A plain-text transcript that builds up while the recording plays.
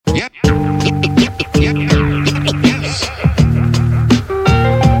Yep. Yep. Yes.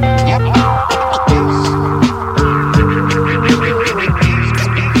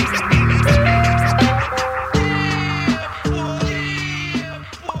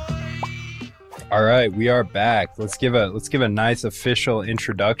 All right, we are back. Let's give a nice official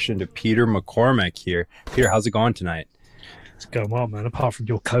introduction to Peter McCormack here. Peter, how's it going tonight? It's going well, man. Apart from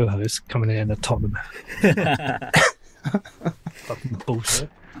your co-host coming in at Tottenham. Fucking bullshit.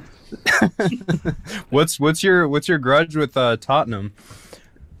 What's your grudge with Tottenham?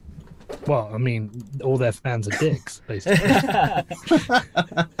 Well, I mean, all their fans are dicks, basically.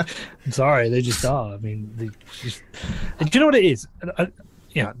 I'm sorry, they just are. I mean, do you know what it is?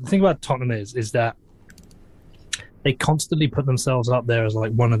 The thing about Tottenham is that they constantly put themselves up there as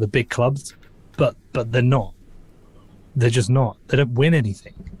like one of the big clubs, but they're not. They're just not. They don't win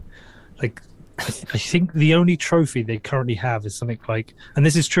anything. Like, I think the only trophy they currently have is something like, and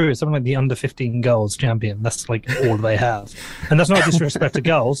this is true, it's something like the under 15 girls champion. That's like all they have, and that's not disrespect to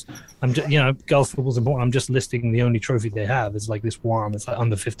girls. I'm just, girls football's important. I'm just listing the only trophy they have is like this one. It's like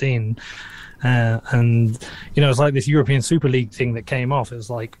under 15, and it's like this European Super League thing that came off. It was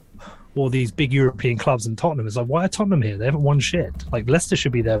like all these big European clubs and Tottenham. It's like, why are Tottenham here? They haven't won shit. Like Leicester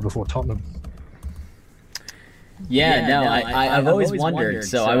should be there before Tottenham. I've always wondered.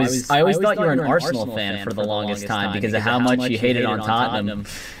 So I always thought you were an Arsenal fan for the longest time because of how much you hated on Tottenham.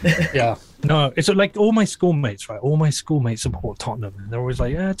 Yeah. No, it's like all my schoolmates, right? All my schoolmates support Tottenham. And they're always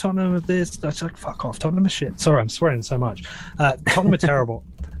like, yeah, Tottenham is this. That's like, fuck off. Tottenham is shit. Sorry, I'm swearing so much. Tottenham are terrible.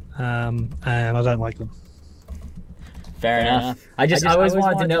 And I don't like them. Fair enough. I always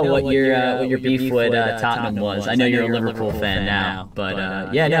wanted to know what your beef with Tottenham was. I know you're a Liverpool fan now,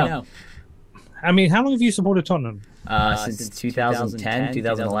 but no. I mean, how long have you supported Tottenham? Since 2010,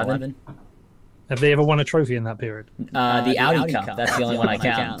 2011. Have they ever won a trophy in that period? The Audi Cup. That's the only one I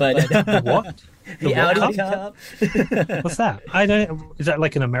count. But what? The Audi Cup? What's that? Is that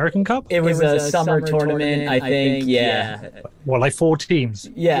like an American Cup? It was a summer tournament, I think. Yeah. Well, like 4 teams.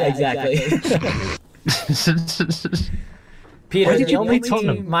 Yeah, exactly. Peter, the only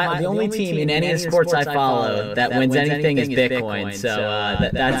team in any of the sports I follow that wins anything is Bitcoin. So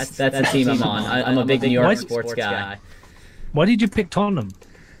that's the team I'm on. I'm a big New York sports guy. Why did you pick Tottenham?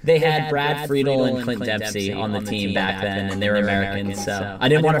 They had Brad Friedel and Clint Dempsey on the team back then, and they were Americans. So I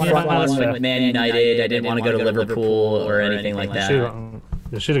didn't want to front run with Man United. I didn't want to go to Liverpool or anything like that.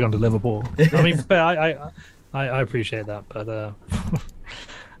 They should have gone to Liverpool. I mean, I appreciate that, but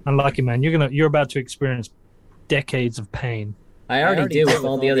unlucky, man. You're about to experience decades of pain. I already do with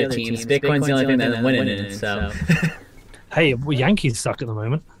all the other teams. Bitcoin's the only thing that's winning in it, so. Hey, well, Yankees suck at the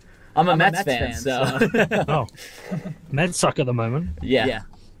moment. I'm a Mets fan, so. Oh. Mets suck at the moment. Yeah.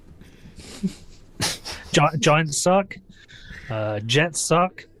 Giants suck. Jets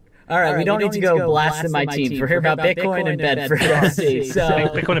suck. All right, we don't need to go blasting my teams. We're here about Bitcoin and Bedford FC. So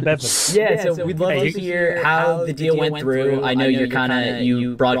Bitcoin and Bedford. Yeah, so we'd love to hear how the deal went through. I know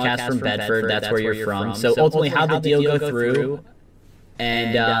you broadcast from Bedford. That's where you're from. So ultimately, how did the deal go through?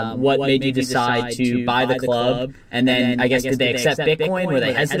 And what made you decide to buy the club? And then, I guess, did they accept Bitcoin? Were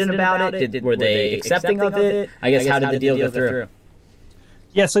they hesitant about it? Were they accepting of it? I guess, how did the deal go through?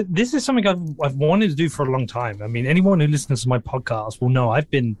 Yeah, so this is something I've wanted to do for a long time. I mean, anyone who listens to my podcast will know I've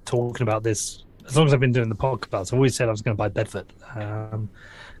been talking about this as long as I've been doing the podcast. I've always said I was going to buy Bedford.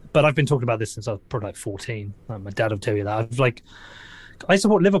 But I've been talking about this since I was probably like 14. My dad will tell you that. I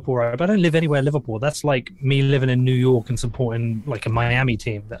support Liverpool, right? But I don't live anywhere in Liverpool. That's like me living in New York and supporting like a Miami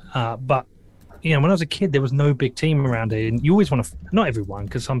team. But when I was a kid, there was no big team around here. And you always want to, not everyone,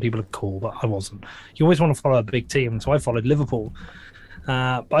 because some people are cool, but I wasn't. You always want to follow a big team. So I followed Liverpool.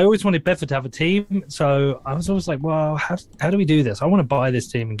 But I always wanted Bedford to have a team. So I was always like, well, how do we do this? I want to buy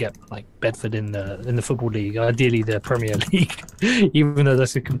this team and get like Bedford in the Football League, ideally the Premier League, even though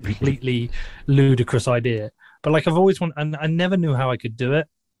that's a completely ludicrous idea. But like I've always wanted, and I never knew how I could do it.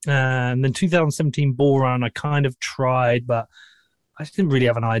 And then 2017 Ball Run, I kind of tried, but I just didn't really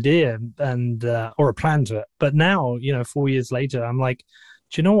have an idea and or a plan to it. But now, 4 years later, I'm like,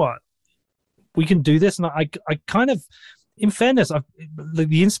 do you know what? We can do this. And I kind of, in fairness,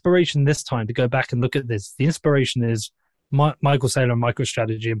 the inspiration this time to go back and look at this, the inspiration is Michael Saylor and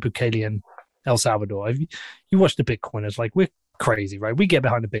MicroStrategy and Bukele and El Salvador. You watch the Bitcoiners, like we're crazy, right? We get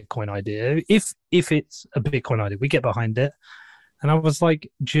behind the Bitcoin idea. If it's a Bitcoin idea, we get behind it. And I was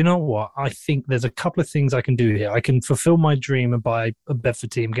like, do you know what? I think there's a couple of things I can do here. I can fulfill my dream and buy a Bedford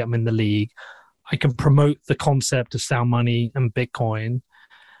team, get them in the league. I can promote the concept of sound money and Bitcoin.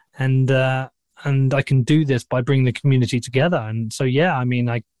 And I can do this by bringing the community together. And so, yeah, I mean,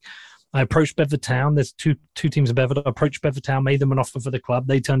 I approached Bedford Town. There's two teams in Bedford. I approached Bedford Town, made them an offer for the club.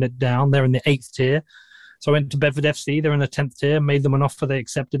 They turned it down. They're in the 8th tier. So I went to Bedford FC. They're in the 10th tier. Made them an offer. They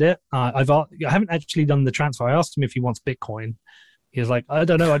accepted it. I haven't actually done the transfer. I asked him if he wants Bitcoin. He was like, I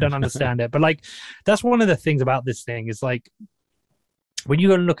don't know. I don't understand it. But like, that's one of the things about this thing is like, when you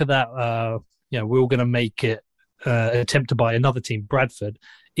go and look at that, we're all going to make it attempt to buy another team, Bradford.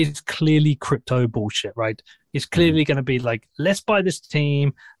 It's clearly crypto bullshit, right? It's clearly going to be like, let's buy this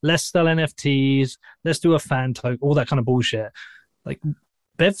team, let's sell NFTs, let's do a fan token, all that kind of bullshit. Like,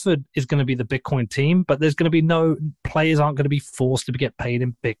 Bedford is going to be the Bitcoin team, but there's going to be no players aren't going to be forced to get paid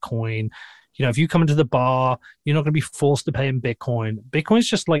in Bitcoin. You know, if you come into the bar, you're not going to be forced to pay in Bitcoin. Bitcoin's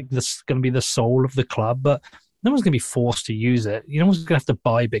just like this, going to be the soul of the club, but no one's going to be forced to use it. No one's going to have to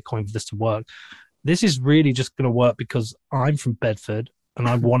buy Bitcoin for this to work. This is really just going to work because I'm from Bedford and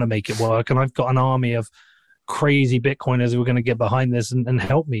I want to make it work. And I've got an army of crazy Bitcoiners who are going to get behind this and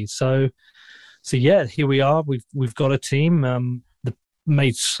help me. So yeah, here we are. We've got a team that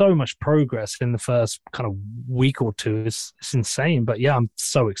made so much progress in the first kind of week or two. It's insane. But yeah, I'm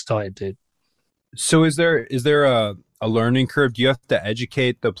so excited, dude. So is there a learning curve? Do you have to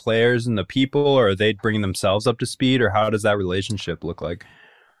educate the players and the people, or are they bringing themselves up to speed, or how does that relationship look like?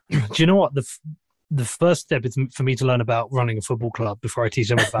 Do you know what? The first step is for me to learn about running a football club before I teach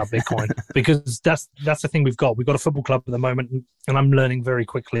them about Bitcoin, because that's the thing we've got. We've got a football club at the moment, and I'm learning very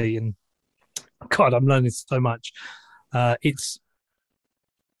quickly. And God, I'm learning so much. I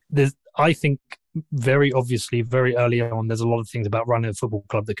think very obviously, very early on, there's a lot of things about running a football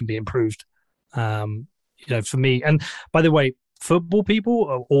club that can be improved. For me, and by the way, football people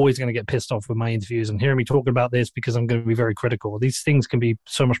are always going to get pissed off with my interviews and hearing me talking about this because I'm going to be very critical. These things can be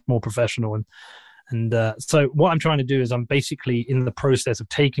so much more professional. And so what I'm trying to do is I'm basically in the process of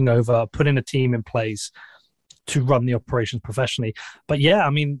taking over, putting a team in place to run the operations professionally. But yeah, I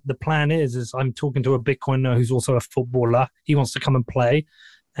mean, the plan is I'm talking to a Bitcoiner who's also a footballer. He wants to come and play.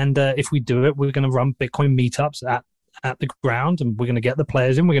 And if we do it, we're going to run Bitcoin meetups at the ground, and we're going to get the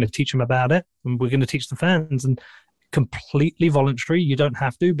players in. We're going to teach them about it, and we're going to teach the fans. And completely voluntary. You don't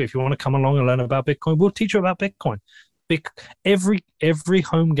have to, but if you want to come along and learn about Bitcoin, we'll teach you about Bitcoin. Every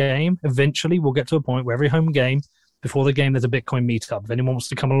home game, eventually we'll get to a point where every home game, before the game, there's a Bitcoin meetup. If anyone wants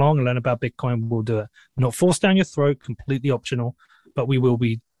to come along and learn about Bitcoin, we'll do it. Not forced down your throat, completely optional, but we will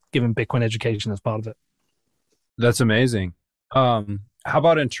be giving Bitcoin education as part of it. That's amazing. How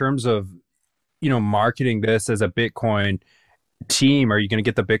about in terms of, marketing this as a Bitcoin team? Are you going to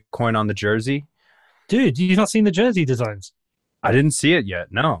get the Bitcoin on the jersey? Dude, you've not seen the jersey designs? I didn't see it yet.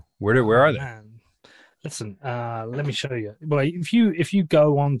 No. Where are they? Man. Listen, let me show you. Well, if you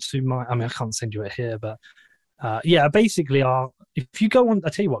go on to I can't send you it here, but basically, if you go on, I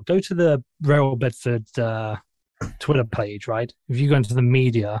tell you what, go to the Royal Bedford Twitter page, right? If you go into the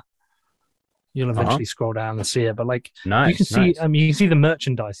media, you'll eventually scroll down and see it. But like, nice, you can see, you can see the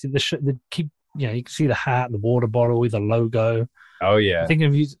merchandise. You can see the hat, the water bottle, the logo. Oh yeah. I think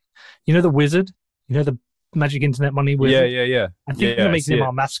of the wizard. The Magic Internet Money Wizard. Yeah. I think they're making him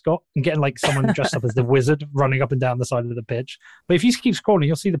our mascot and getting like someone dressed up as the wizard running up and down the side of the pitch. But if you keep scrolling,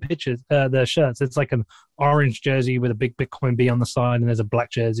 you'll see the pictures, the shirts. It's like an orange jersey with a big Bitcoin B on the side, and there's a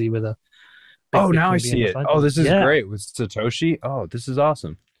black jersey with a. Now I see it. Oh, this is great with Satoshi. Oh, this is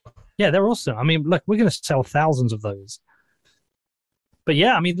awesome. Yeah, they're awesome. I mean, look, we're going to sell thousands of those. But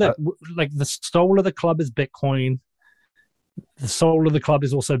yeah, I mean, look, like the soul of the club is Bitcoin. The soul of the club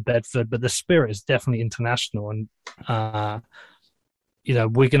is also Bedford, but the spirit is definitely international. And,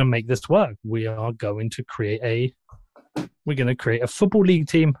 we're going to make this work. We are going to create a football league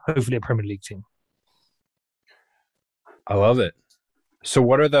team, hopefully a Premier League team. I love it. So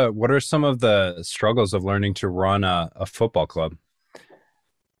what are some of the struggles of learning to run a football club?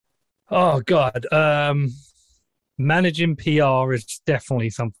 Oh God. Managing PR is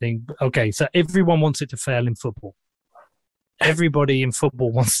definitely something. Okay. So everyone wants it to fail in football. Everybody in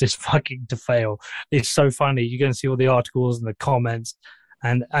football wants this fucking to fail. It's so funny. You're going to see all the articles and the comments.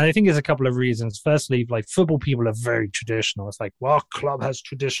 And I think there's a couple of reasons. Firstly, like football people are very traditional. It's like, well, our club has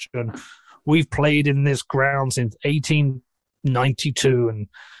tradition. We've played in this ground since 1892 and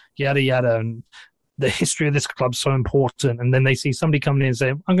yada, yada. And the history of this club's so important. And then they see somebody coming in and say,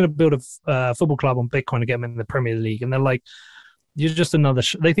 I'm going to build a football club on Bitcoin and get them in the Premier League. And they're like, you're just another.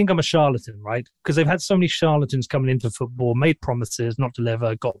 They think I'm a charlatan, right? Because they've had so many charlatans coming into football, made promises, not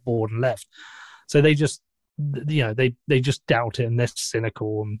deliver, got bored and left. So they just, they just doubt it and they're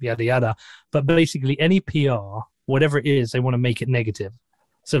cynical and yada yada. But basically, any PR, whatever it is, they want to make it negative.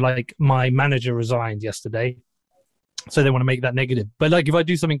 So like my manager resigned yesterday, so they want to make that negative. But like if I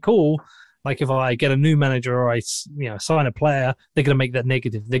do something cool, Like if I get a new manager or I sign a player, they're going to make that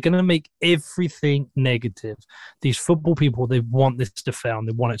negative. They're going to make everything negative. These football people, they want this to fail and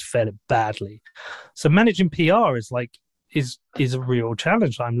they want it to fail it badly. So managing PR is a real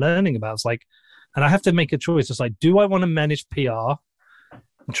challenge I'm learning about. It's like, and I have to make a choice. It's like, do I want to manage PR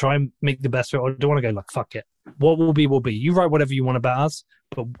and try and make the best of it, or do I want to go like, fuck it? What will be, will be. You write whatever you want about us,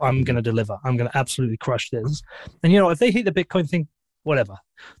 but I'm going to deliver. I'm going to absolutely crush this. And, if they hate the Bitcoin thing, whatever.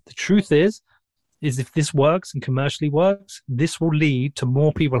 The truth is if this works and commercially works, this will lead to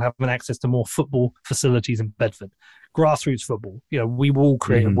more people having access to more football facilities in Bedford. Grassroots football. We will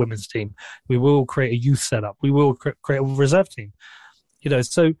create a women's team. We will create a youth setup. We will create a reserve team.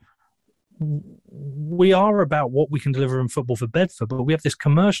 So we are about what we can deliver in football for Bedford, but we have this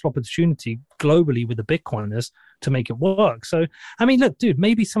commercial opportunity globally with the Bitcoiners to make it work. So, I mean, look, dude,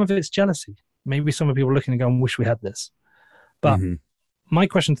 maybe some of it's jealousy. Maybe some of people are looking and going, wish we had this. But my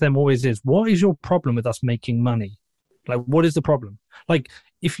question to them always is, what is your problem with us making money? Like, what is the problem? Like,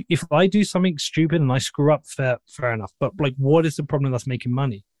 if I do something stupid and I screw up, fair enough. But, like, what is the problem with us making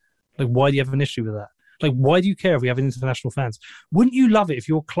money? Like, why do you have an issue with that? Like, why do you care if we have international fans? Wouldn't you love it if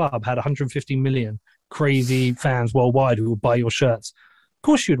your club had 150 million crazy fans worldwide who would buy your shirts? Of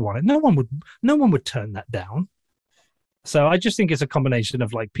course you'd want it. No one would turn that down. So I just think it's a combination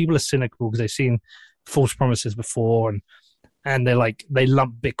of, like, people are cynical because they've seen false promises before, and they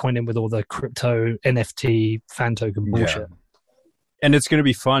lump Bitcoin in with all the crypto, NFT, fan token bullshit. Yeah. And it's going to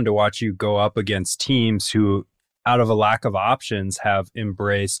be fun to watch you go up against teams who, out of a lack of options, have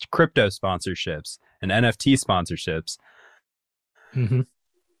embraced crypto sponsorships and NFT sponsorships.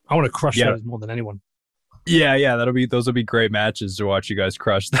 I want to crush those more than anyone. Yeah, those will be great matches to watch you guys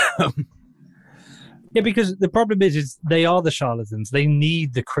crush them. Yeah, because the problem is they are the charlatans. They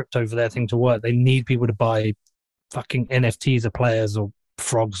need the crypto for their thing to work. They need people to buy fucking NFTs of players or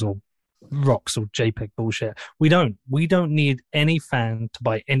frogs or rocks or JPEG bullshit. We don't need any fan to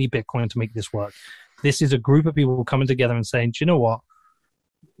buy any Bitcoin to make this work. This is a group of people coming together and saying, do you know what?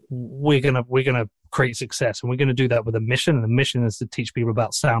 We're gonna create success, and we're gonna do that with a mission. And the mission is to teach people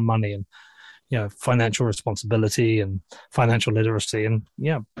about sound money and financial responsibility and financial literacy. And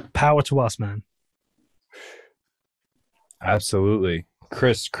power to us, man. Absolutely,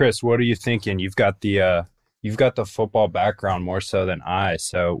 Chris. What are you thinking? You've got the football background more so than I.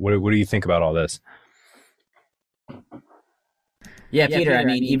 So what do you think about all this? Yeah, Peter, I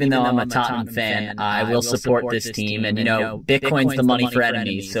mean, even though I'm a Tottenham fan, I will support this team. And, Bitcoin's the money for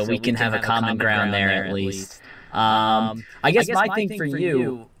enemies, so we can have a common ground there at least. I guess my thing for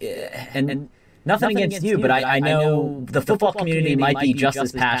you, and nothing against you, but I know the football community might be just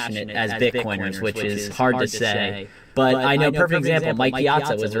as passionate as Bitcoiners, which is hard to say. But I know, perfect example, Mike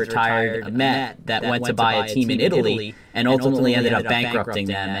Piazza was a retired Met that went to buy a team in Italy and ultimately ended up bankrupting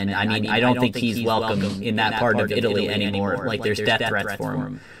them. And I mean, I don't think he's welcome in that part of Italy anymore. Like, there's death threats for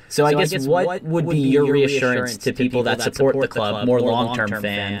him. So I guess what would be your reassurance to people that support the club, more long-term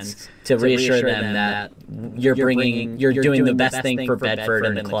fans, to reassure them that you're doing the best thing for Bedford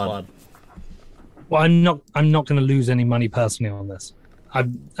and the club? Well, I'm not going to lose any money personally on this.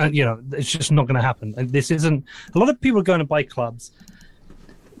 It's just not going to happen. And this isn't. A lot of people are going to buy clubs.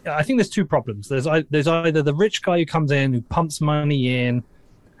 I think there's two problems. There's either the rich guy who comes in who pumps money in,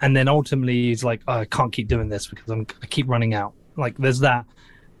 and then ultimately he's like, I can't keep doing this because I keep running out. Like, there's that,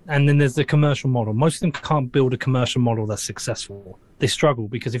 and then there's the commercial model. Most of them can't build a commercial model that's successful. They struggle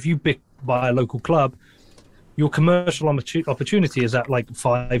because if you buy a local club, your commercial opportunity is at like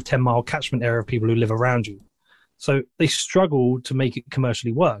 5-10 mile catchment area of people who live around you. So they struggle to make it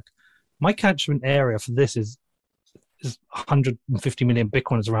commercially work. My catchment area for this is 150 million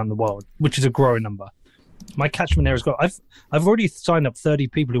Bitcoiners around the world, which is a growing number. My catchment area has got. I've already signed up 30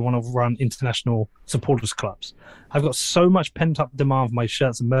 people who want to run international supporters clubs. I've got so much pent up demand for my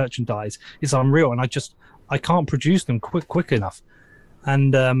shirts and merchandise. It's unreal, and I can't produce them quick enough.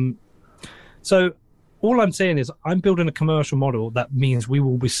 And so all I'm saying is I'm building a commercial model that means we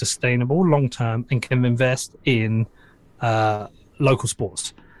will be sustainable long term and can invest in local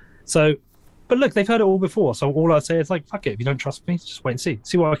sports. So, but look, they've heard it all before. So all I'd say is like, fuck it. If you don't trust me, just wait and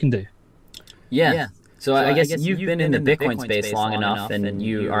see what I can do. Yeah. So I guess you've been in the Bitcoin space long enough, and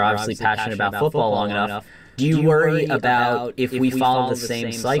you are obviously passionate about football long enough. Do you worry about if we follow the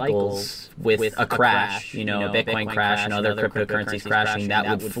same cycles with a crash, a Bitcoin crash and other cryptocurrencies crashing, that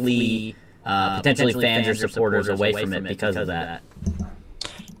would flee potentially fans or supporters away from it because of that?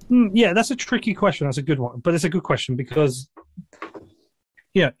 Yeah, that's a tricky question. That's a good one. But it's a good question because,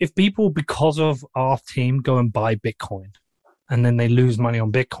 if people, because of our team, go and buy Bitcoin and then they lose money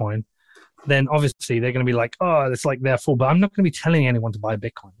on Bitcoin, then obviously they're going to be like, oh, it's like their fault. But I'm not going to be telling anyone to buy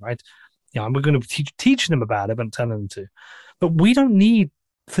Bitcoin, right? and we're going to teach them about it, but telling them to. But we don't need,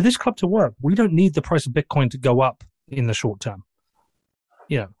 for this club to work, we don't need the price of Bitcoin to go up in the short term.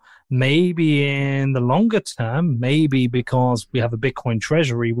 Maybe in the longer term, maybe because we have a Bitcoin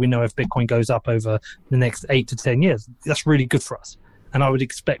treasury, we know if Bitcoin goes up over the next 8 to 10 years, that's really good for us. And I would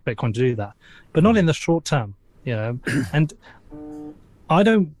expect Bitcoin to do that, but not in the short term, And I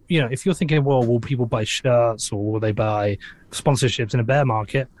don't, if you're thinking, well, will people buy shirts or will they buy sponsorships in a bear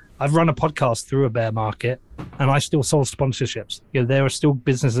market? I've run a podcast through a bear market and I still sold sponsorships. There are still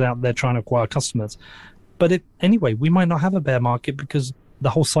businesses out there trying to acquire customers. But anyway, we might not have a bear market because the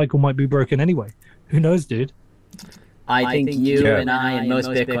whole cycle might be broken anyway. Who knows, dude? I think you and I and most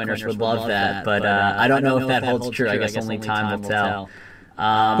Bitcoiners would love that, but I don't know if that holds true. I guess only time will tell.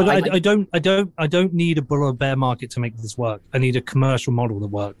 But I don't need a bull or bear market to make this work. I need a commercial model that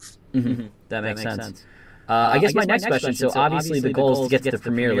works. Mm-hmm. That makes sense. I guess my next question, so obviously the goal is to get to the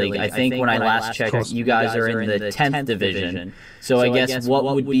Premier League. I think when I last checked, you guys are in the 10th division. So I guess what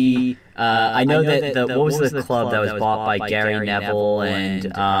would be, I know that what was the club that was bought by Gary Neville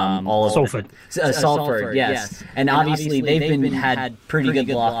and all of Salford. Salford, yes. And obviously they've had pretty good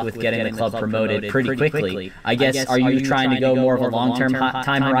luck with getting the club promoted pretty quickly. I guess, are you trying to go more of a long-term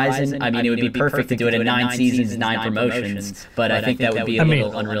time horizon? I mean, it would be perfect to do it in 9 seasons, 9 promotions, but I think that would be a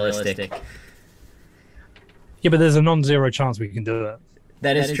little unrealistic. Yeah, but there's a non-zero chance we can do it.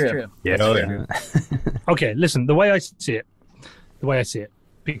 That is true. Yeah. Okay, listen, the way I see it,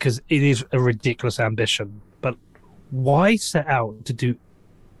 because it is a ridiculous ambition, but why set out to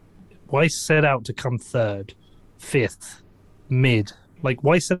come third, fifth, mid? Like,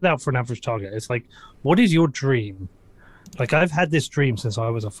 why set out for an average target? It's like, what is your dream? Like, I've had this dream since I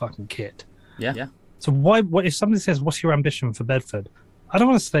was a fucking kid. Yeah. So what if somebody says, what's your ambition for Bedford? I don't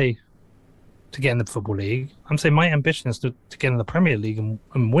want to say to get in the Football League. I'm saying my ambition is to get in the Premier League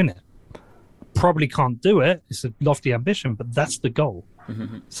and win it. Probably can't do it. It's a lofty ambition, but that's the goal.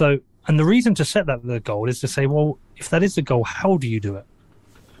 Mm-hmm. So, and the reason to set that the goal is to say, well, if that is the goal, how do you do it?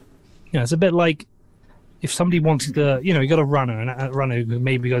 It's a bit like if somebody wants to, you got a runner, and a runner who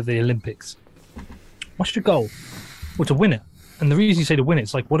maybe go to the Olympics. What's your goal? Well, to win it. And the reason you say to win it,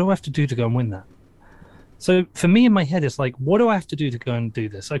 it's like, what do I have to do to go and win that? So for me in my head, it's like, what do I have to do to go and do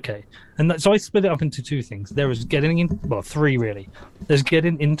this? Okay. And so I split it up into 2 things. There is getting in, 3 really. There's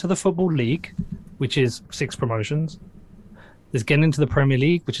getting into the Football League, which is 6 promotions. There's getting into the Premier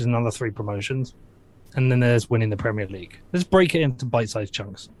League, which is another 3 promotions. And then there's winning the Premier League. Let's break it into bite-sized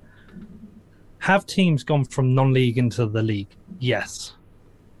chunks. Have teams gone from non-league into the league? Yes.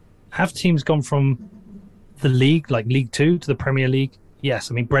 Have teams gone from the league, like League 2, to the Premier League? Yes.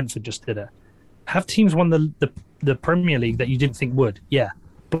 I mean, Brentford just did it. Have teams won the Premier League that you didn't think would? Yeah.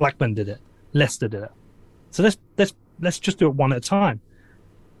 Blackburn did it. Leicester did it. So let's just do it one at a time.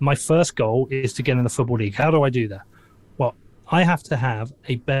 My first goal is to get in the Football League. How do I do that? Well, I have to have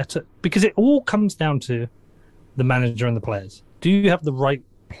a better, because it all comes down to the manager and the players. Do you have the right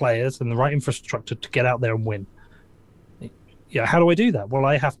players and the right infrastructure to get out there and win? Yeah. How do I do that? Well,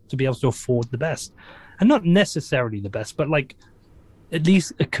 I have to be able to afford the best, and not necessarily the best, but like, at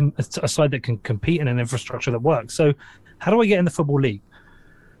least a side that can compete in an infrastructure that works. So how do I get in the Football League?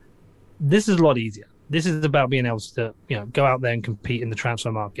 This is a lot easier. This is about being able to go out there and compete in the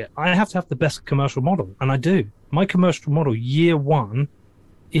transfer market. I have to have the best commercial model, and I do. My commercial model, year 1,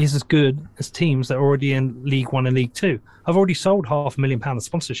 is as good as teams that are already in League 1 and League 2. I've already sold £500,000 of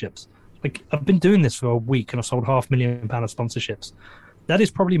sponsorships. Like, I've been doing this for a week, and I've sold £500,000 of sponsorships. That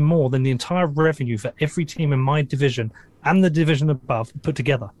is probably more than the entire revenue for every team in my division and the division above put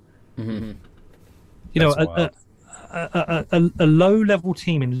together. Mm-hmm. A low-level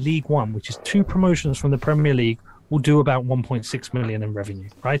team in League 1, which is 2 promotions from the Premier League, will do about 1.6 million in revenue,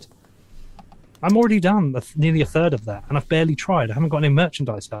 right? I'm already done nearly a third of that, and I've barely tried. I haven't got any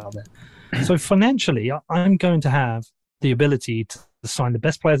merchandise out there. So financially, I'm going to have the ability to sign the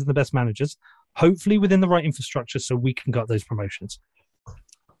best players and the best managers, hopefully within the right infrastructure, so we can get those promotions.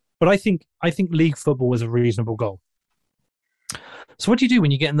 But I think league football is a reasonable goal. So what do you do when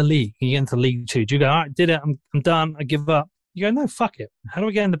you get in the league and you get into League 2? Do you go, all right, did it, I'm done, I give up? You go, no, fuck it. How do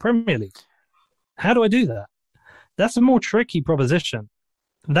I get in the Premier League? How do I do that? That's a more tricky proposition.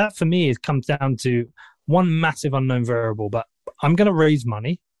 That for me comes down to one massive unknown variable, but I'm going to raise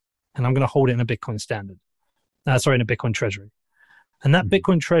money and I'm going to hold it in a Bitcoin standard. In a Bitcoin treasury. And that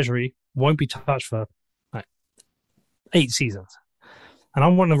Bitcoin treasury won't be touched for 8 seasons. And I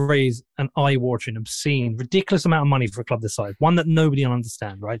want to raise an eye-watering, obscene, ridiculous amount of money for a club this size. One that nobody will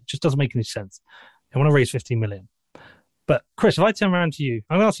understand, right? It just doesn't make any sense. I want to raise 15 million. But Chris, if I turn around to you,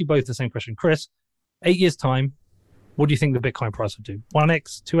 I'm going to ask you both the same question. Chris, 8 years' time, what do you think the Bitcoin price will do?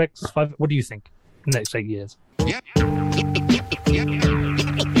 1x, 2x, 5? What do you think in the next 8 years? Yep.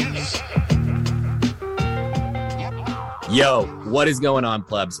 Yes. Yo, what is going on,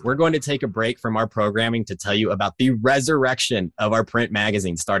 plebs? We're going to take a break from our programming to tell you about the resurrection of our print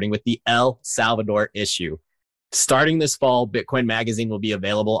magazine, starting with the El Salvador issue. Starting this fall, Bitcoin Magazine will be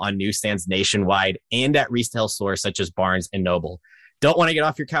available on newsstands nationwide and at retail stores such as Barnes & Noble. Don't want to get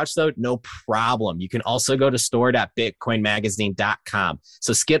off your couch, though? No problem. You can also go to store.bitcoinmagazine.com.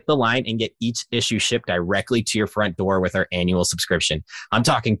 So skip the line and get each issue shipped directly to your front door with our annual subscription. I'm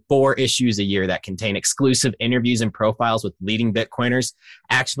talking 4 issues a year that contain exclusive interviews and profiles with leading Bitcoiners,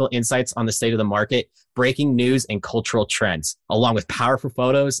 actionable insights on the state of the market, breaking news and cultural trends, along with powerful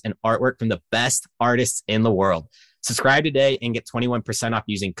photos and artwork from the best artists in the world. Subscribe today and get 21% off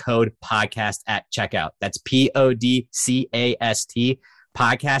using code podcast at checkout. That's PODCAST,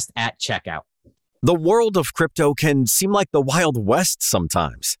 podcast at checkout. The world of crypto can seem like the Wild West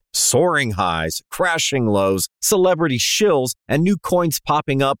sometimes. Soaring highs, crashing lows, celebrity shills, and new coins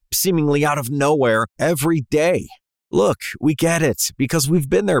popping up seemingly out of nowhere every day. Look, we get it because we've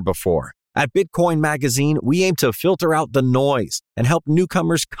been there before. At Bitcoin Magazine, we aim to filter out the noise and help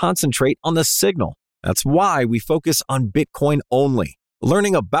newcomers concentrate on the signal. That's why we focus on Bitcoin only.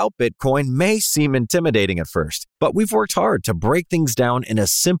 Learning about Bitcoin may seem intimidating at first, but we've worked hard to break things down in a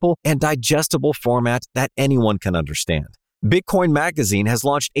simple and digestible format that anyone can understand. Bitcoin Magazine has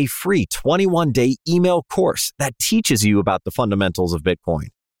launched a free 21-day email course that teaches you about the fundamentals of Bitcoin.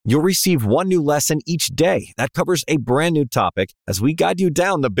 You'll receive one new lesson each day that covers a brand new topic as we guide you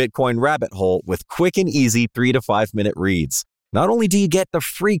down the Bitcoin rabbit hole with quick and easy 3 to 5 minute reads. Not only do you get the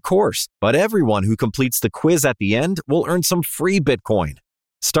free course, but everyone who completes the quiz at the end will earn some free Bitcoin.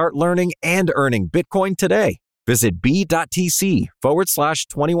 Start learning and earning Bitcoin today. Visit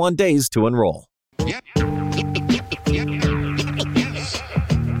b.tc/21 days to enroll. Yep. Yes.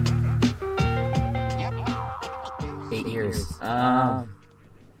 8 years. I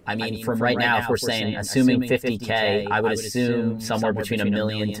mean, from right now, if we're saying, assuming 50K, I would assume somewhere between $1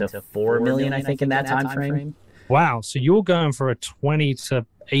 million to $4 million, I think, in that time frame. Wow, so you're going for a 20 to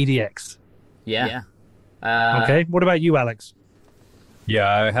 80x. Yeah. Okay, what about you, Alex? Yeah,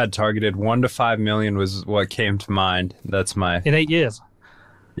 I had targeted 1 to 5 million was what came to mind. That's my In 8 years?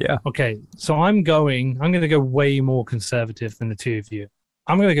 Yeah. Okay, so I'm going to go way more conservative than the two of you.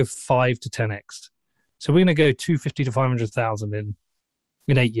 I'm going to go 5 to 10x. So we're going to go 250 to 500,000 in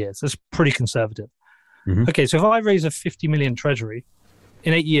 8 years. That's pretty conservative. Mhm. Okay, so if I raise a 50 million treasury,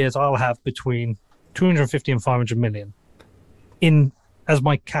 in 8 years, I'll have between 250 and 500 million as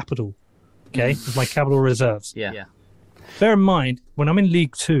my capital, okay, as my capital reserves. Yeah. Bear in mind, when I'm in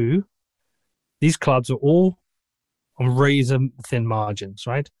League 2, these clubs are all on razor-thin margins,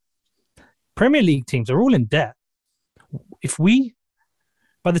 right? Premier League teams are all in debt. In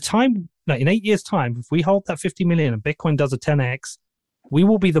 8 years' time, if we hold that 50 million and Bitcoin does a 10x, we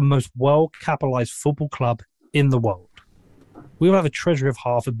will be the most well-capitalized football club in the world. We will have a treasury of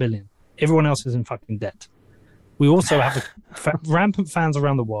 $500 million. Everyone else is in fucking debt. We also have rampant fans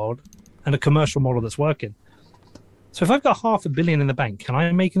around the world and a commercial model that's working. So if I've got $500 million in the bank, can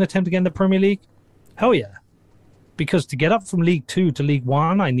I make an attempt to get in the Premier League? Hell yeah. Because to get up from League 2 to League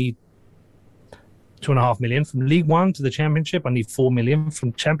 1, I need $2.5 million. From League 1 to the Championship, I need $4 million.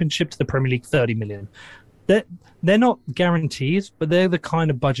 From Championship to the Premier League, $30 million. They're not guarantees, but they're the kind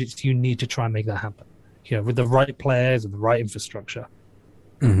of budgets you need to try and make that happen. You know, with the right players and the right infrastructure.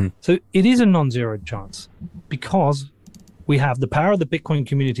 Mm-hmm. So it is a non-zero chance because we have the power of the Bitcoin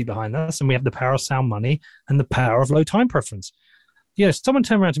community behind us, and we have the power of sound money and the power of low time preference. Yeah, someone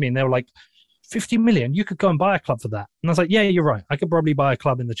turned around to me and they were like, 50 million, you could go and buy a club for that. And I was like, yeah, you're right. I could probably buy a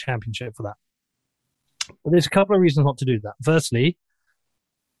club in the Championship for that. But there's a couple of reasons not to do that. Firstly,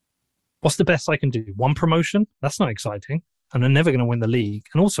 what's the best I can do? One promotion? That's not exciting. And I'm never going to win the league.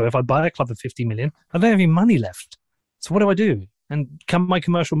 And also, if I buy a club for 50 million, I don't have any money left. So what do I do? And can my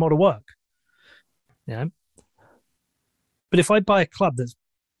commercial model work? Yeah. But if I buy a club that's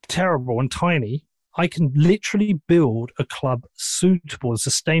terrible and tiny, I can literally build a club suitable and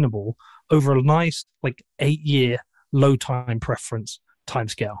sustainable over a nice 8-year low time preference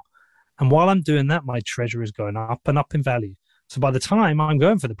timescale. And while I'm doing that, my treasury is going up and up in value. So by the time I'm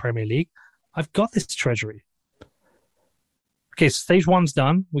going for the Premier League, I've got this treasury. Okay, so stage 1's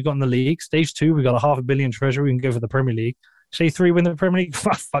done. We got in the league. Stage 2, we got a $500 million treasury. We can go for the Premier League. Stage 3, win the Premier League.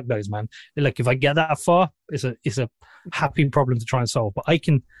 Fuck those, man. Look, if I get that far, it's a happy problem to try and solve. But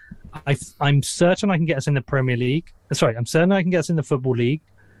I'm certain I can get us in the Premier League. Sorry, I'm certain I can get us in the Football League.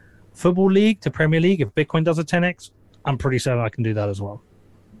 Football League to Premier League. If Bitcoin does a 10x, I'm pretty certain I can do that as well.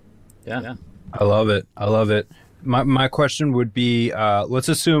 Yeah. I love it. My question would be, let's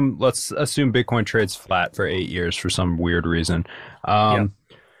assume Bitcoin trades flat for 8 years for some weird reason.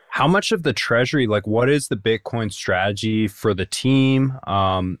 How much of the treasury, like what is the Bitcoin strategy for the team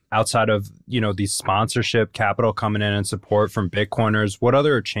outside of, these sponsorship capital coming in and support from Bitcoiners? What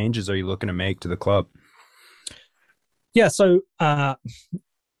other changes are you looking to make to the club? Yeah, so,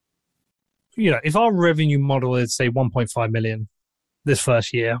 if our revenue model is, say, 1.5 million this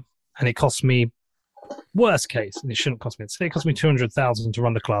first year, and it costs me, worst case, and it shouldn't cost me, say it costs me 200,000 to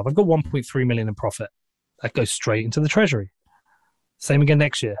run the club, I've got 1.3 million in profit. That goes straight into the treasury. Same again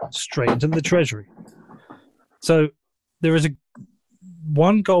next year, straight into the treasury. So there is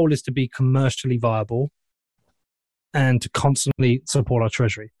one goal is to be commercially viable and to constantly support our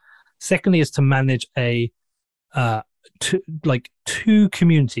treasury. Secondly is to manage two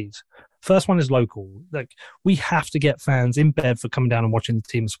communities. First one is local. Like we have to get fans in Bedford coming down and watching the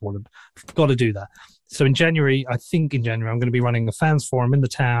team support them. We've got to do that. So in January, I'm going to be running a fans forum in the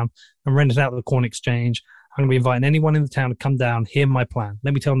town and renting out the Corn Exchange. I'm going to be inviting anyone in the town to come down, hear my plan.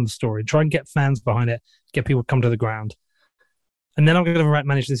 Let me tell them the story. Try and get fans behind it, get people to come to the ground. And then I'm going to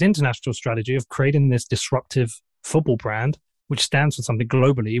manage this international strategy of creating this disruptive football brand, which stands for something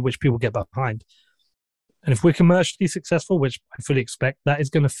globally, which people get behind. And if we're commercially successful, which I fully expect, that is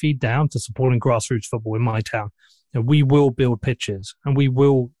going to feed down to supporting grassroots football in my town. We will build pitches and we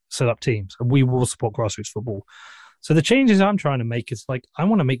will set up teams and we will support grassroots football. So the changes I'm trying to make is I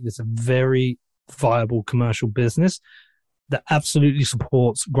want to make this a very viable commercial business that absolutely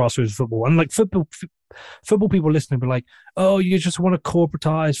supports grassroots football. And football people listening be like, oh, you just want to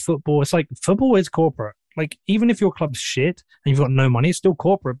corporatize football. It's like football is corporate. Like even if your club's shit and you've got no money, it's still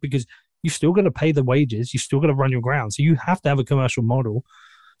corporate because you've still got to pay the wages. You've still got to run your ground. So you have to have a commercial model.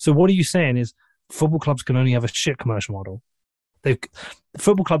 So what are you saying is football clubs can only have a shit commercial model.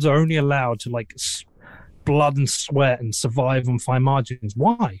 Football clubs are only allowed to blood and sweat and survive on fine margins.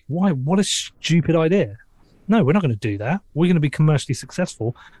 Why? What a stupid idea. No, we're not going to do that. We're going to be commercially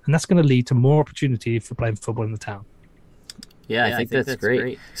successful, and that's going to lead to more opportunity for playing football in the town. Yeah, I think that's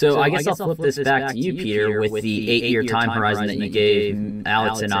great. So I guess I'll flip this back to you, Peter, with the 8-year time horizon that you gave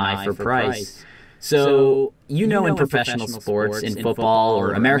Alex and I for Price. So, in professional sports, in football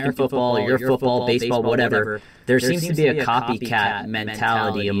or American football or your football, baseball, whatever, there seems to be a copycat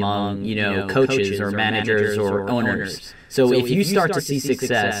mentality among, coaches or managers or owners. So if you start to see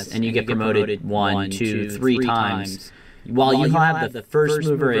success and you get promoted 1, 2, 3 times, while you have the first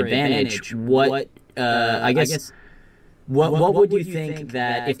mover advantage, what would you think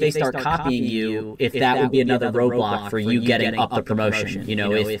that if they start copying you, if that would be another roadblock for you getting up the promotion?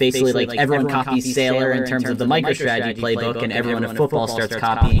 If basically everyone copies Sailor in terms of the MicroStrategy playbook and everyone in football starts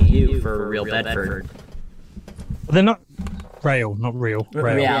copying you for Real Bedford. They're not Real. Real.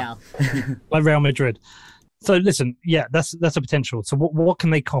 Like Real Madrid. So listen, yeah, that's a potential. So what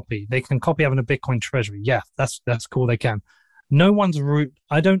can they copy? They can copy having a Bitcoin treasury. Yeah, that's cool. They can. No one's route.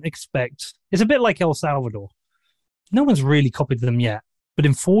 I don't expect. It's a bit like El Salvador. No one's really copied them yet. But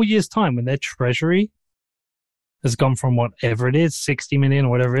in 4 years' time, when their treasury has gone from whatever it is, 60 million or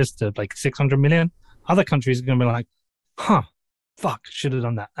whatever it is, to 600 million, other countries are going to be like, fuck, should have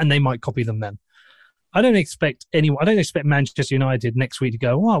done that. And they might copy them then. I don't expect Manchester United next week to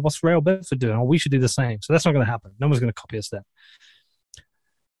go, what's Real Bedford doing? Oh, we should do the same. So that's not going to happen. No one's going to copy us then.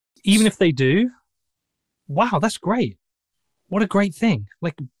 Even if they do, wow, that's great. What a great thing.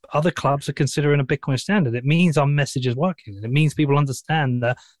 Other clubs are considering a Bitcoin standard. It means our message is working. And it means people understand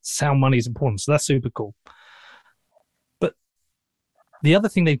that sound money is important. So that's super cool. But the other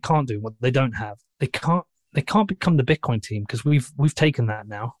thing they can't do, what they don't have, they can't become the Bitcoin team because we've taken that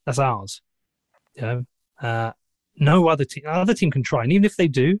now. That's ours. No other team can try. And even if they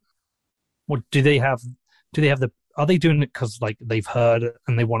do, what do they have? Are they doing it because they've heard it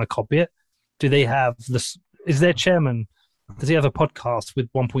and they want to copy it? Do they have this? Is their chairman? Does he have a podcast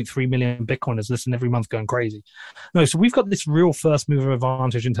with 1.3 million Bitcoiners listen every month going crazy? No, so we've got this real first mover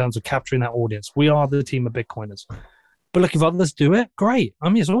advantage in terms of capturing that audience. We are the team of Bitcoiners. But look, if others do it, great. I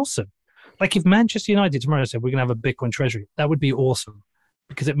mean, it's awesome. If Manchester United tomorrow said we're going to have a Bitcoin treasury, that would be awesome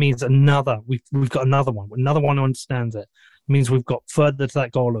because it means we've got another one who understands it. It means we've got further to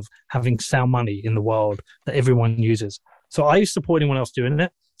that goal of having sound money in the world that everyone uses. So I support anyone else doing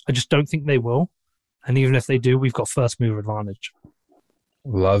it. I just don't think they will. And even if they do, we've got first mover advantage.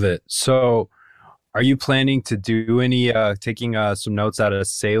 Love it. So are you planning to do any, taking some notes out of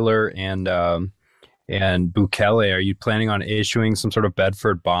Sailor and Bukele, are you planning on issuing some sort of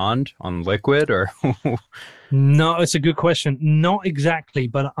Bedford bond on Liquid or? No, it's a good question. Not exactly,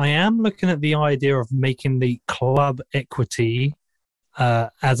 but I am looking at the idea of making the club equity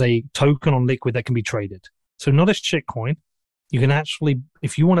as a token on Liquid that can be traded. So not a shit coin. You can actually,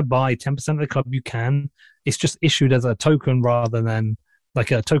 if you want to buy 10% of the club, you can. It's just issued as a token rather than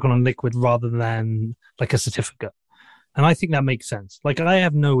like a token on Liquid rather than like a certificate. And I think that makes sense. Like, I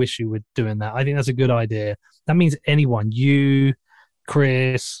have no issue with doing that. I think that's a good idea. That means anyone, you,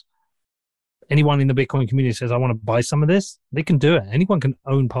 Chris, anyone in the Bitcoin community says, I want to buy some of this, they can do it. Anyone can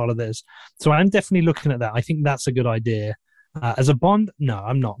own part of this. So I'm definitely looking at that. I think that's a good idea. As a bond, no,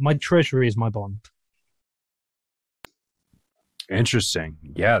 I'm not. My treasury is my bond. Interesting.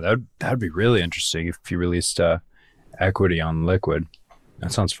 Yeah, that'd be really interesting if you released equity on Liquid.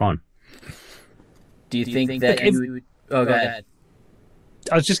 That sounds fun. Do you think that you would... Oh, go ahead.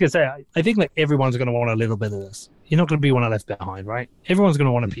 I was just going to say, I think like everyone's going to want a little bit of this. You're not going to be one left behind, right? Everyone's going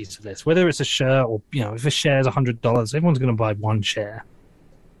to want a piece of this, whether it's a share or, if a share is $100, everyone's going to buy one share.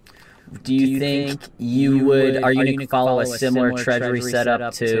 Do you think you would, are you going to follow a similar treasury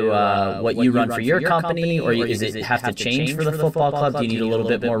setup to what you run for your company, or does it have to change for the football club? Do you need a little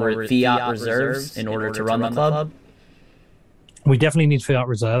bit more fiat reserves in order to run the club? We definitely need fiat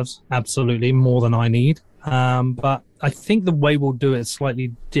reserves, absolutely, more than I need. But I think the way we'll do it is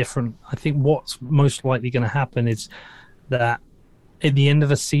slightly different. I think what's most likely going to happen is that at the end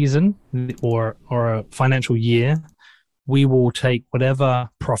of a season or a financial year, we will take whatever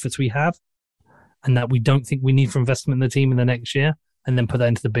profits we have and that we don't think we need for investment in the team in the next year, and then put that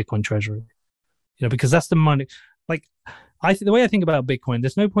into the Bitcoin treasury. Because that's the money. Like, the way I think about Bitcoin,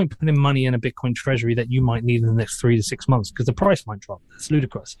 there's no point putting money in a Bitcoin treasury that you might need in the next 3 to 6 months because the price might drop. That's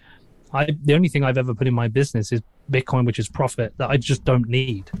ludicrous. The only thing I've ever put in my business is Bitcoin, which is profit, that I just don't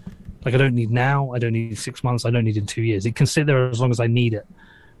need. Like, I don't need now. I don't need 6 months. I don't need in 2 years. It can sit there as long as I need it.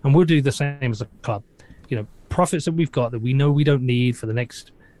 And we'll do the same as a club. Profits that we've got that we know we don't need for the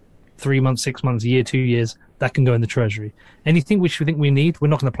next 3 months, 6 months, a year, 2 years, that can go in the treasury. Anything which we think we need, we're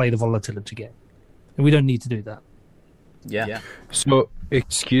not going to play the volatility game. And we don't need to do that. Yeah. So,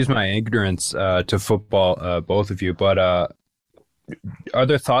 excuse my ignorance to football, both of you, but are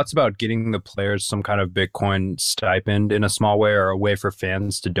there thoughts about getting the players some kind of Bitcoin stipend in a small way, or a way for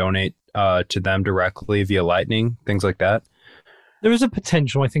fans to donate to them directly via Lightning, things like that? There is a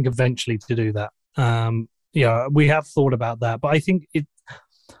potential, I think, eventually to do that. We have thought about that, but I think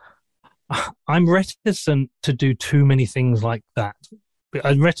I'm reticent to do too many things like that.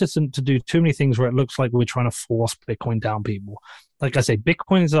 I'm reticent to do too many things where it looks like we're trying to force Bitcoin down people. Like I say,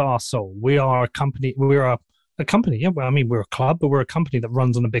 Bitcoin is our soul. We are a company. We're a company. Yeah, well, I mean, we're a club, but we're a company that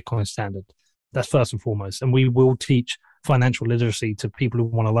runs on a Bitcoin standard. That's first and foremost. And we will teach financial literacy to people who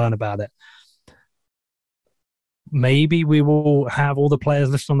want to learn about it. Maybe we will have all the players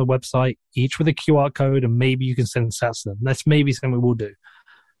listed on the website, each with a QR code, and maybe you can send sats to them. That's maybe something we will do.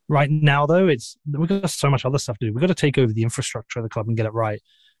 Right now, though, we've got so much other stuff to do. We've got to take over the infrastructure of the club and get it right.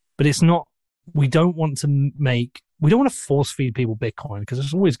 But it's not, we don't want to force feed people Bitcoin, because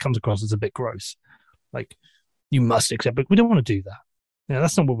it always comes across as a bit gross. Like, you must accept it. We don't want to do that.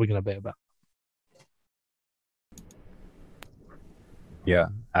 That's not what we're going to be about. Yeah,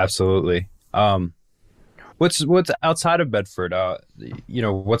 absolutely. What's outside of Bedford?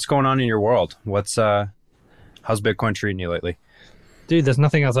 What's going on in your world? How's Bitcoin treating you lately? Dude, there's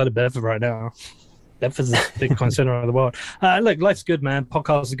nothing outside of Bedford right now. Bedford's the Bitcoin center of the world. Look, life's good, man.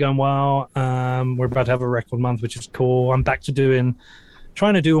 Podcasts are going well. We're about to have a record month, which is cool. I'm back to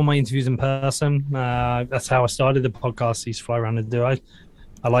trying to do all my interviews in person. That's how I started the podcast. I used to fly around and do it.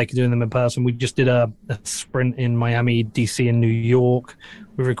 I like doing them in person. We just did a sprint in Miami, DC, and New York.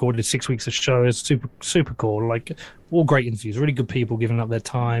 We recorded 6 weeks of shows. Super, super cool. Like, all great interviews. Really good people giving up their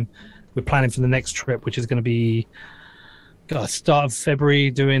time. We're planning for the next trip, which is going to be start of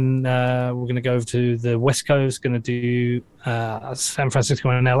February. We're going to go to the West Coast. Going to do San Francisco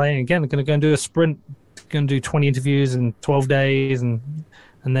and LA. And again, we're going to go and do a sprint. Going to do 20 interviews in 12 days, and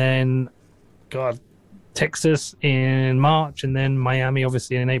then Texas in March, and then Miami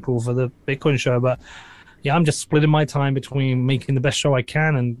obviously in April for the Bitcoin show. But yeah, I'm just splitting my time between making the best show I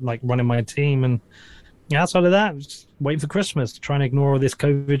can and like running my team, and outside of that, just waiting for Christmas, trying to ignore all this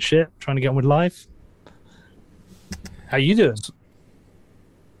COVID shit, trying to get on with life. How you doing?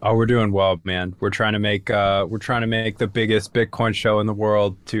 Oh, we're doing well, man. We're trying to make the biggest Bitcoin show in the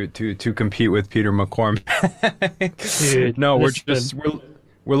world to compete with Peter McCormack. Dude, no,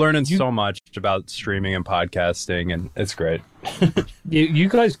 we're learning so much about streaming and podcasting, and it's great. You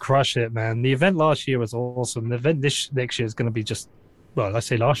guys crush it, man. The event last year was awesome. The event next year is going to be just, well, I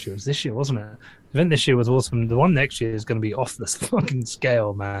say last year, it was this year, wasn't it? The event this year was awesome. The one next year is going to be off this fucking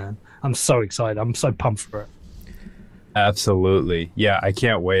scale, man. I'm so excited. I'm so pumped for it. Absolutely. Yeah, I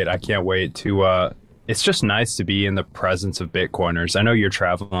can't wait. I can't wait to it's just nice to be in the presence of Bitcoiners. I know you're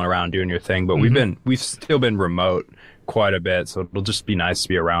traveling around doing your thing, but we've still been remote quite a bit, so it'll just be nice to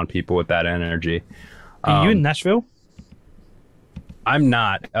be around people with that energy. Are you in Nashville? I'm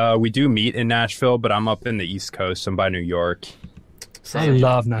not. We do meet in Nashville, but I'm up in the East Coast. I'm by New York. I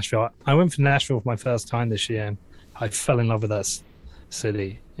love Nashville. I went for Nashville for my first time this year, and I fell in love with that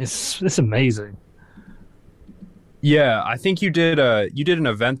city. It's amazing. Yeah, I think you did an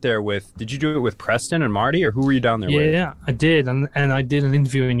event there with. Did you do it with Preston and Marty, or who were you down there with? Yeah, I did, and I did an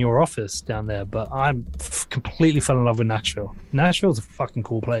interview in your office down there. But I completely fell in love with Nashville. Nashville's a fucking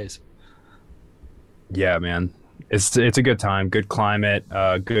cool place. Yeah, man, it's a good time, good climate,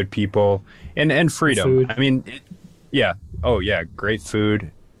 good people, and freedom. Food. I mean, yeah. Oh yeah, great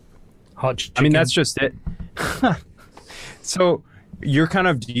food. Hot chicken. I mean, that's just it. So you're kind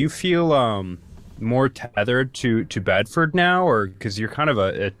of. Do you feel more tethered to Bedford now, or because you're kind of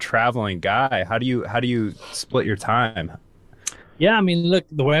a traveling guy? How do you split your time? Yeah, I mean, look,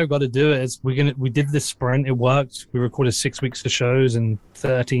 the way I've got to do it is we did this sprint. It worked. We recorded 6 weeks of shows in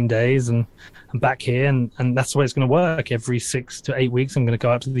 13 days, and I'm back here, and that's the way it's going to work. Every 6 to 8 weeks, I'm going to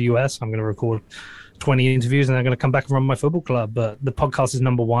go out to the US. I'm going to record 20 interviews, and I'm going to come back and run my football club. But the podcast is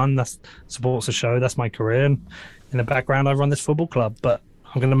number one. That supports the show. That's my career. And in the background, I run this football club. But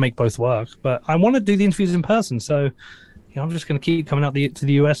I'm going to make both work. But I want to do the interviews in person. So, I'm just going to keep coming out to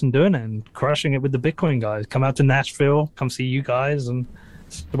the US and doing it and crushing it with the Bitcoin guys. Come out to Nashville, come see you guys, and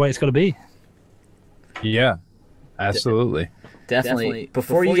it's the way it's got to be. Yeah, absolutely. Definitely.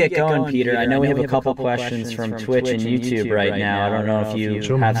 Before you get going, Peter, I know we have a couple questions from Twitch and YouTube right now. I don't know if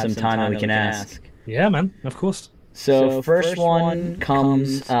you have some time that we can ask. Yeah, man, of course. So first one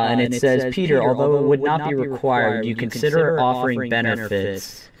comes, and it says, Peter, although it would not be required, you consider offering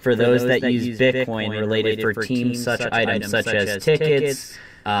benefits for those that use Bitcoin related for team such items such as tickets,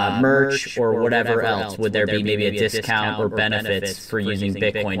 merch, or whatever else. Would there be maybe a discount or benefits for using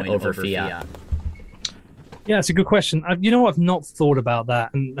Bitcoin over fiat? Yeah, it's a good question. I've not thought about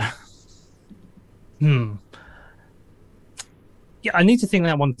that. And yeah, I need to think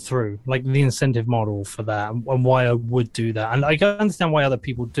that one through, like the incentive model for that and why I would do that. And I can understand why other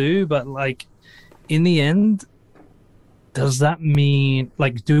people do, but like in the end, does that mean,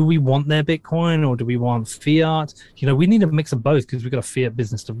 like, do we want their Bitcoin or do we want fiat? We need a mix of both because we've got a fiat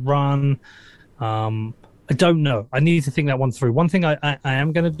business to run. I don't know. I need to think that one through. One thing I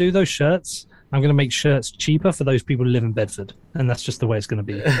am going to do, those shirts, I'm going to make shirts cheaper for those people who live in Bedford. And that's just the way it's going to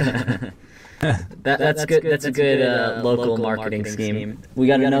be. That's good. That's a good local marketing scheme. We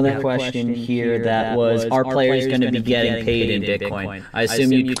got another question here that was, are players going to be getting paid in Bitcoin? I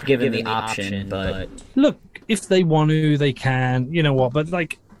assume you could give them the option, but... Look, if they want to, they can. You know what? But,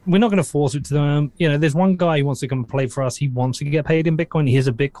 like, we're not going to force it to them. There's one guy who wants to come play for us. He wants to get paid in Bitcoin. He's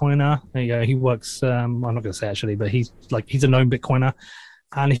a Bitcoiner. He works, I'm not going to say actually, but he's a known Bitcoiner.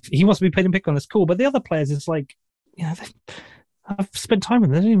 And if he wants to be paid in Bitcoin, that's cool. But the other players, it's like, I've spent time with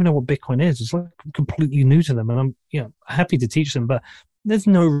them. They don't even know what Bitcoin is. It's like completely new to them. And I'm, happy to teach them, but there's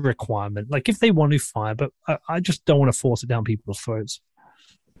no requirement. Like if they want to, fine, but I just don't want to force it down people's throats.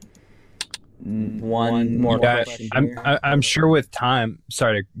 One more question. I'm sure with time,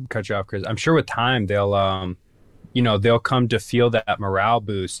 sorry to cut you off, Chris. I'm sure with time they'll they'll come to feel that morale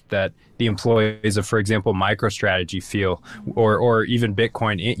boost that the employees of, for example, MicroStrategy feel, or even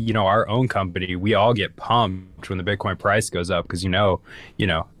Bitcoin, our own company. We all get pumped when the Bitcoin price goes up because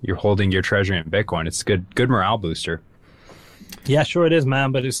you're holding your treasury in Bitcoin. It's good morale booster. Yeah, sure it is,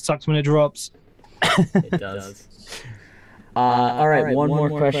 man, but it sucks when it drops. It does. All right, one more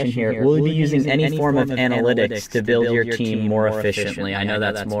question here. Will you be using any form of analytics to build your team more efficiently? I know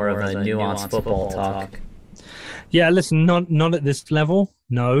that's more of a nuanced football talk. Yeah, listen, not at this level,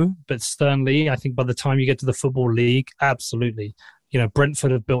 no, but certainly I think by the time you get to the football league, absolutely.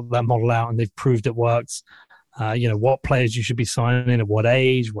 Brentford have built that model out and they've proved it works. What players you should be signing at what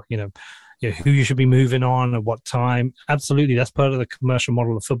age, who you should be moving on at what time. Absolutely, that's part of the commercial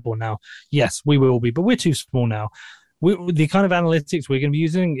model of football now. Yes, we will be, but we're too small now. The kind of analytics we're going to be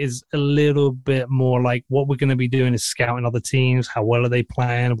using is a little bit more like what we're going to be doing is scouting other teams, how well are they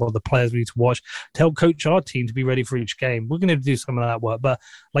playing, what are the players we need to watch to help coach our team to be ready for each game. We're going to do some of that work, but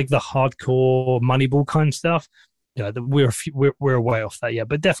like the hardcore Moneyball kind of stuff, we're way off that yet,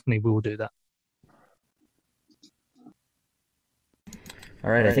 but definitely we will do that. All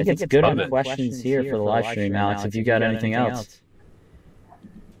right, I think it's good on the questions here for the live stream, Alex. If you got anything else.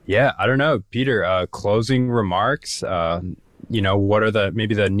 Yeah, I don't know, Peter. Closing remarks. What are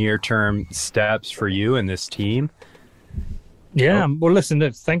the near-term steps for you and this team? Yeah, well, listen,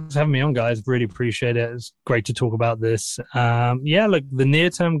 thanks for having me on, guys. Really appreciate it. It's great to talk about this. Look, the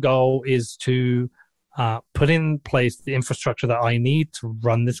near-term goal is to put in place the infrastructure that I need to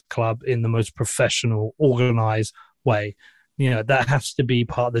run this club in the most professional, organized way. That has to be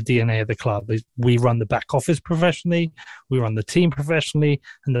part of the DNA of the club. We run the back office professionally, we run the team professionally,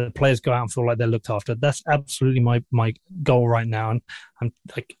 and the players go out and feel like they're looked after. That's absolutely my goal right now, and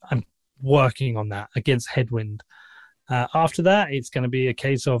I'm working on that against headwind. After that, it's going to be a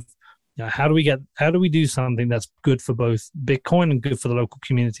case of how do we do something that's good for both Bitcoin and good for the local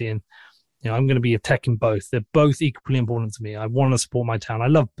community. And I'm going to be attacking both. They're both equally important to me. I want to support my town. I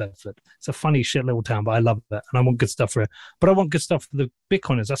love Bedford. It's a funny shit little town, but I love it. And I want good stuff for it. But I want good stuff for the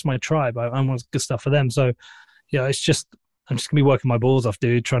Bitcoiners. That's my tribe. I want good stuff for them. So, I'm just going to be working my balls off,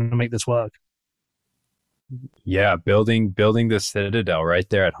 dude, trying to make this work. Yeah, building the Citadel right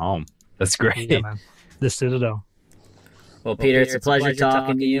there at home. That's great. Yeah, man. The Citadel. Well, Peter, it's a pleasure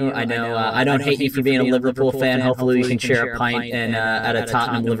talking to you. I know I don't hate you for being a Liverpool fan. Hopefully we can share a pint at a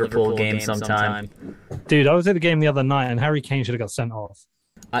Tottenham-Liverpool game sometime. Dude, I was at the game the other night, and Harry Kane should have got sent off.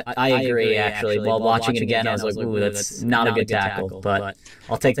 I agree, actually. While watching it again, I was like, ooh, that's not a good tackle. But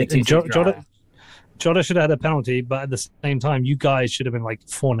I'll take the 2-2 Jota should have had a penalty, but at the same time, you guys should have been like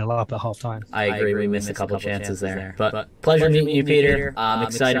 4-0 up at halftime. I agree. We missed a couple chances there. But pleasure meeting you, Peter. I'm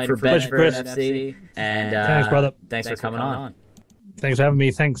excited for Bedford FC. And thanks, brother. Thanks for coming on. Thanks for having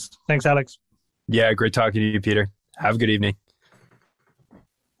me. Thanks, Alex. Yeah, great talking to you, Peter. Have a good evening.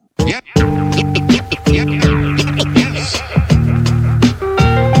 Yep. Yes.